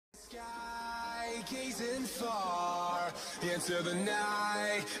gazing far into the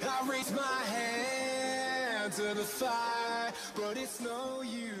night. I raise my hand to the fire, but it's no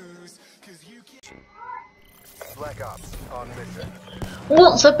use, 'cause you can't. Black Ops on mission.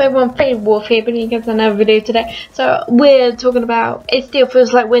 What's up everyone, AlexandraxxWolf here, bringing you guys another video today. So we're talking about it still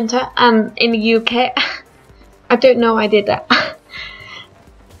feels like winter in the UK. I don't know I did that.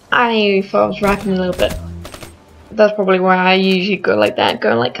 I thought I was rapping a little bit. That's probably why I usually go like that,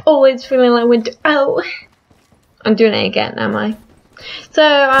 going like, oh, it's feeling like winter. Oh, I'm doing it again, am I? So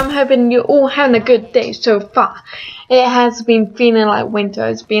I'm hoping you're all having a good day so far. It has been feeling like winter.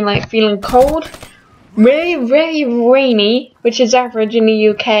 It's been like feeling cold. Very, very rainy, which is average in the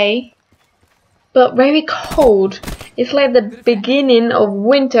UK, but very cold. It's like the beginning of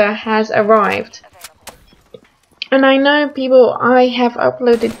winter has arrived. And I know people, I have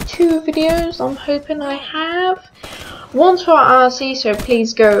uploaded 2 videos, I'm hoping I have. One's for RC, so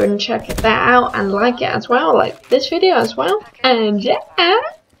please go and check that out and like it as well, like this video as well. And yeah.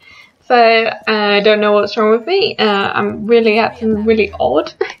 So, I don't know what's wrong with me. I'm really acting really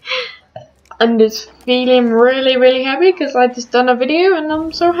odd. I'm just feeling really, really happy because I just done a video and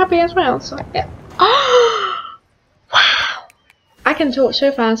I'm so happy as well. So yeah. Oh, wow! I can talk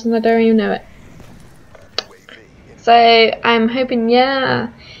so fast and I don't even know it. So I'm hoping, yeah.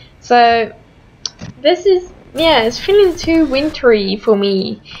 So this is, yeah, it's feeling too wintry for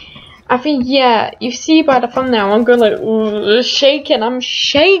me. I think, yeah, you see by the thumbnail, I'm going like shaking. I'm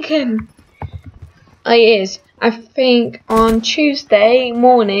shaking. It is. I think on Tuesday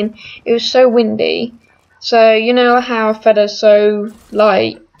morning it was so windy, so you know how feathers so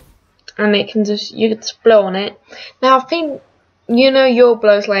light and it can just, you can just blow on it. Now I think, you know, your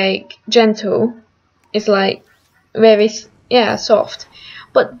blow's like gentle, it's like very, yeah, soft,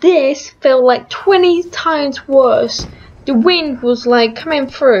 but this felt like 20 times worse. The wind was like coming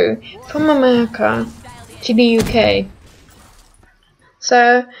through from America to the UK.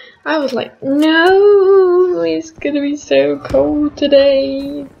 So I was like, no, it's gonna be so cold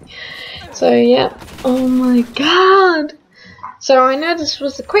today. So yeah, oh my god. So I know this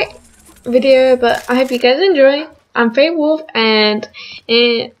was a quick video, but I hope you guys enjoy. I'm AlexandraxxWolf, and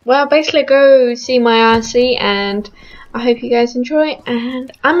well, basically go see my RC, and I hope you guys enjoy,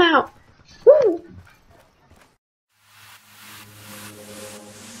 and I'm out. Woo!